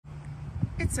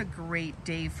it's a great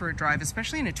day for a drive,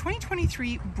 especially in a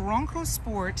 2023 Bronco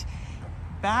Sport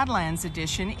Badlands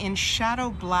edition in Shadow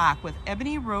Black with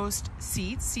ebony rose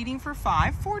seats, seating for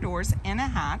 4 doors and a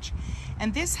hatch.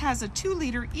 And this has a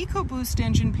 2-liter EcoBoost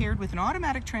engine paired with an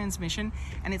automatic transmission,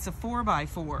 and it's a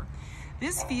 4x4.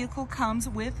 This vehicle comes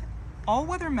with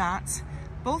all-weather mats,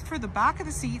 both for the back of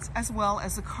the seats as well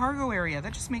as the cargo area.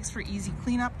 That just makes for easy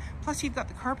cleanup. Plus you've got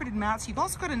the carpeted mats. You've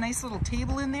also got a nice little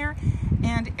table in there,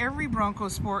 and every Bronco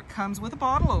Sport comes with a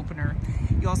bottle opener.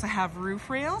 You also have roof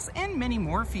rails and many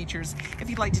more features.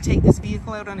 If you'd like to take this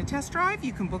vehicle out on a test drive,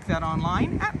 you can book that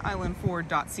online at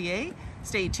islandford.ca.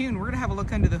 Stay tuned, we're gonna have a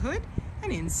look under the hood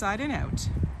and inside and out.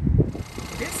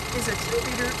 This is a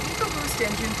 2-liter EcoBoost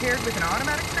engine paired with an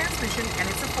automatic transmission, and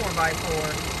it's a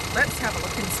 4x4. Let's have a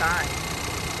look inside.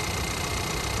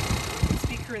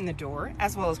 In the door,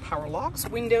 as well as power locks,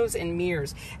 windows, and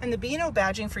mirrors, and the B&O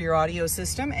badging for your audio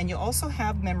system, and you also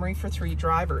have memory for 3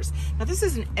 drivers. Now this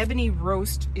is an ebony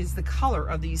roast is the color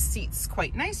of these seats.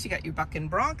 Quite nice. You got your buck and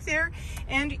bronc there,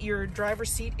 and your driver's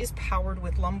seat is powered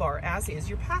with lumbar, as is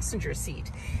your passenger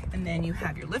seat. And then you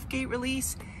have your liftgate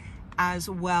release, as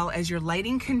well as your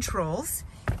lighting controls.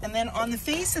 And then on the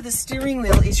face of the steering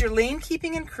wheel is your lane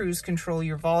keeping and cruise control,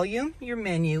 your volume, your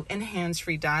menu, and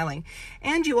hands-free dialing.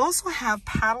 And you also have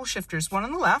paddle shifters, one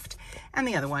on the left and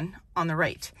the other one on the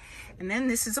right. And then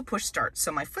this is a push start.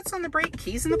 So my foot's on the brake,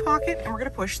 keys in the pocket, and we're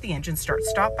gonna push the engine start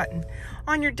stop button.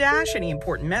 On your dash, any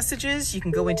important messages, you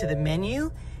can go into the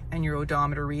menu and your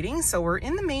odometer reading. So we're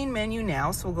in the main menu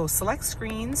now. So we'll go select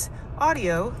screens,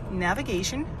 audio,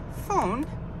 navigation, phone,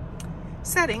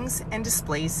 settings, and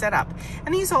display setup.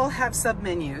 And these all have sub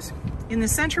menus. In the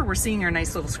center, we're seeing our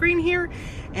nice little screen here.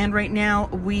 And right now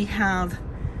we have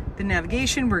the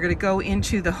navigation. We're going to go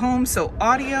into the home. So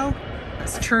audio,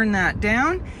 let's turn that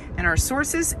down. And our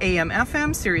sources, AM,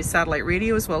 FM, Sirius satellite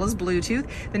radio, as well as Bluetooth.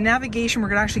 The navigation, we're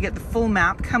going to actually get the full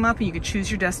map come up, and you can choose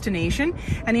your destination.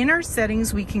 And in our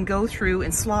settings, we can go through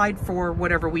and slide for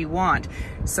whatever we want.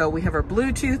 So we have our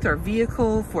Bluetooth, our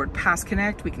vehicle, Ford Pass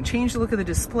Connect. We can change the look of the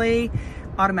display,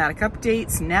 automatic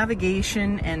updates,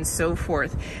 navigation, and so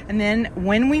forth. And then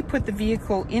when we put the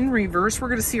vehicle in reverse, we're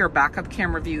going to see our backup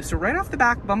camera view. So right off the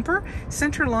back bumper,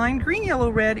 center line, green, yellow,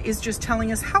 red is just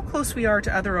telling us how close we are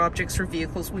to other objects or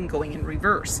vehicles when going in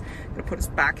reverse. Going to put us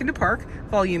back into park,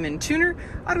 volume and tuner,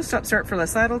 auto stop start for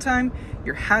less idle time,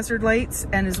 your hazard lights,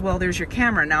 and as well there's your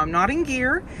camera. Now I'm not in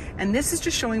gear, and this is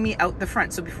just showing me out the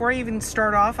front. So before I even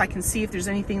start off, I can see if there's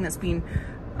anything that's being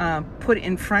put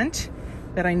in front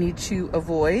that I need to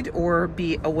avoid or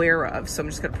be aware of. So I'm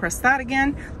just gonna press that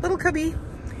again, little cubby.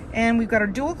 And we've got our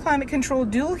dual climate control,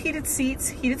 dual heated seats,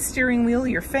 heated steering wheel,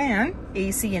 your fan,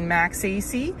 AC and max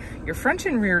AC, your front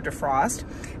and rear defrost.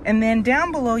 And then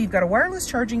down below, you've got a wireless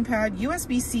charging pad,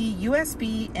 USB-C,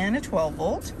 USB, and a 12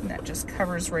 volt. And that just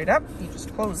covers right up. You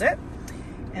just close it.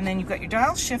 And then you've got your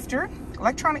dial shifter,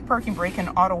 electronic parking brake, and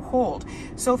auto hold.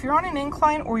 So if you're on an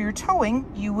incline or you're towing,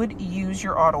 you would use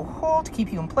your auto hold to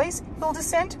keep you in place. Hill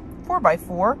descent,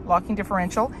 4x4, locking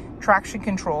differential, traction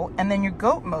control, and then your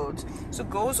GOAT modes. So it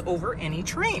goes over any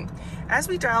terrain. As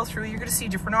we dial through, you're gonna see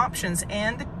different options,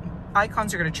 and the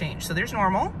icons are gonna change. So there's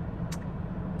normal,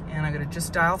 and I'm gonna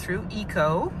just dial through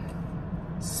Eco,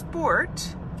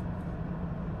 Sport,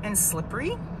 and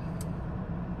Slippery,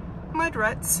 Mud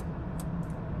Ruts,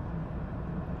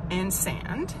 and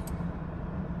Sand,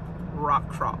 Rock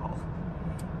Crawl.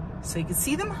 So you can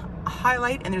see them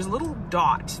highlight, and there's a little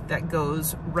dot that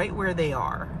goes right where they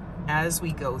are as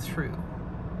we go through.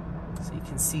 So you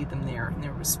can see them there. And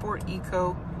there was Sport,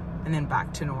 Eco, and then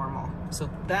back to normal. So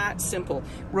that's simple.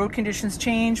 Road conditions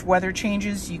change, weather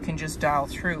changes, you can just dial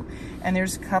through. And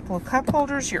there's a couple of cup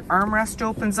holders, your armrest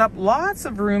opens up, lots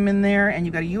of room in there, and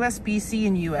you've got a USB-C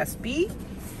and USB.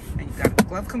 And you've got a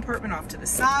glove compartment off to the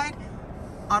side,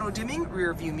 auto dimming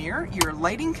rear view mirror, your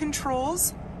lighting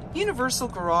controls, universal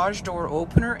garage door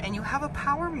opener, and you have a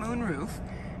power moonroof.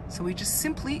 So we just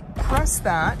simply press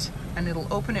that and it'll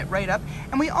open it right up.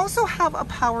 And we also have a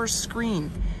power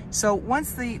screen. So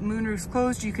once the moonroof's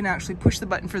closed, you can actually push the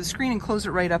button for the screen and close it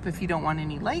right up if you don't want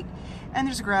any light. And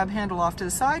there's a grab handle off to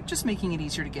the side, just making it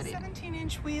easier to get in.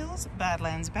 17-inch wheels,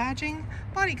 Badlands badging,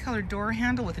 body colored door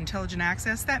handle with intelligent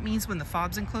access. That means when the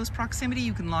fob's in close proximity,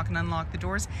 you can lock and unlock the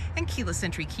doors, and keyless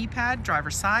entry keypad,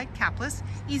 driver's side, capless,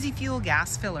 easy fuel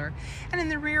gas filler. And in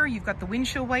the rear, you've got the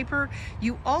windshield wiper.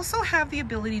 You also have the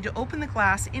ability to open the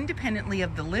glass independently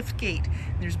of the lift gate.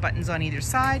 There's buttons on either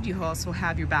side. You also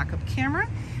have your backup camera,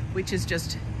 which is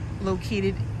just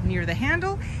located near the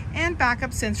handle, and backup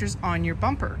sensors on your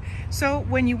bumper. So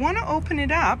when you want to open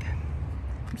it up,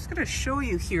 just going to show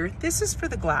you here. This is for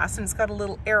the glass, and it's got a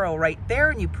little arrow right there,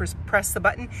 and you press the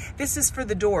button. This is for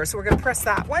the door, so we're going to press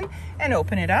that one and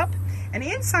open it up. And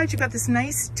inside you've got this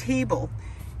nice table,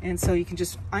 and so you can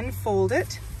just unfold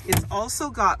it. It's also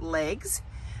got legs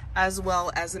as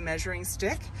well as a measuring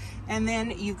stick. And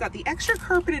then you've got the extra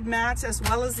carpeted mats as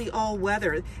well as the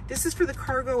all-weather. This is for the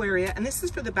cargo area, and this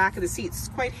is for the back of the seats. It's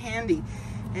quite handy.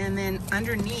 And then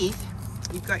underneath,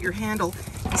 you've got your handle.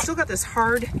 You still got this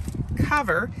hard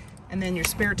cover, and then your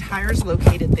spare tires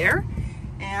located there.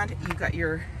 And you've got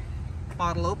your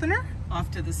bottle opener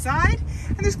off to the side,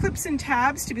 and there's clips and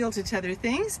tabs to be able to tether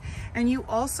things. And you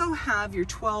also have your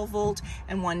 12 volt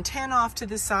and 110 off to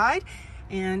the side.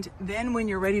 And then when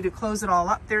you're ready to close it all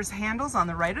up, there's handles on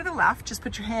the right or the left. Just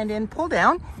put your hand in, pull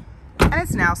down, and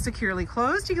it's now securely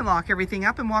closed. You can lock everything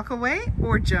up and walk away,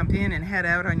 or jump in and head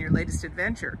out on your latest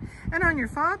adventure. And on your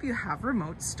fob, you have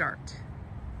remote start.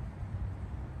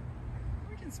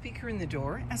 Speaker in the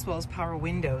door, as well as power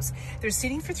windows. There's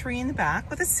seating for 3 in the back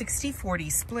with a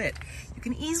 60-40 split. You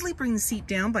can easily bring the seat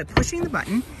down by pushing the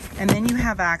button, and then you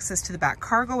have access to the back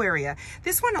cargo area.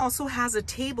 This one also has a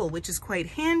table, which is quite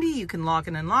handy. You can lock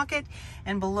and unlock it,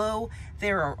 and below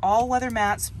there are all-weather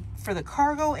mats for the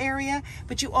cargo area,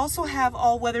 but you also have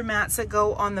all-weather mats that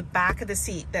go on the back of the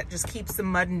seat that just keeps the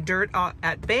mud and dirt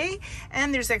at bay,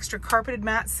 and there's extra carpeted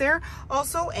mats there.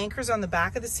 Also anchors on the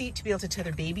back of the seat to be able to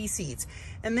tether baby seats.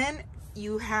 And then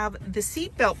you have the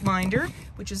seat belt minder,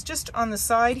 which is just on the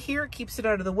side here. It keeps it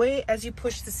out of the way as you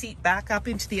push the seat back up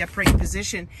into the upright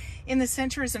position. In the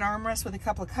center is an armrest with a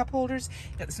couple of cup holders.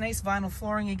 You've got this nice vinyl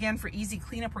flooring again for easy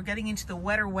cleanup. We're getting into the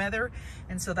wetter weather,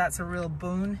 and so that's a real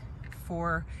boon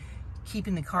for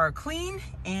keeping the car clean.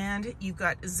 And you've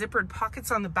got zippered pockets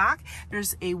on the back.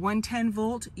 There's a 110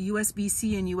 volt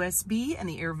USB-C and USB, and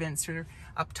the air vents are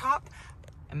up top.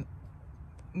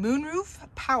 Moonroof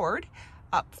powered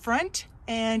up front,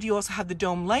 and you also have the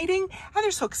dome lighting, and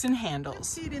there's hooks and handles.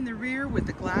 Seat in the rear with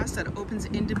the glass that opens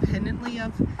independently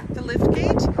of the lift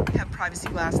gate. You have privacy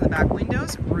glass in the back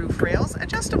windows, roof rails,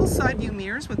 adjustable side view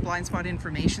mirrors with blind spot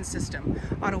information system,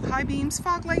 auto high beams,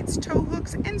 fog lights, tow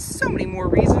hooks, and so many more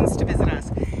reasons to visit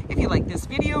us. If you like this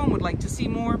video and would like to see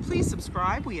more, please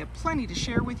subscribe. We have plenty to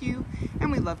share with you,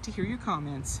 and we'd love to hear your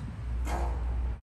comments.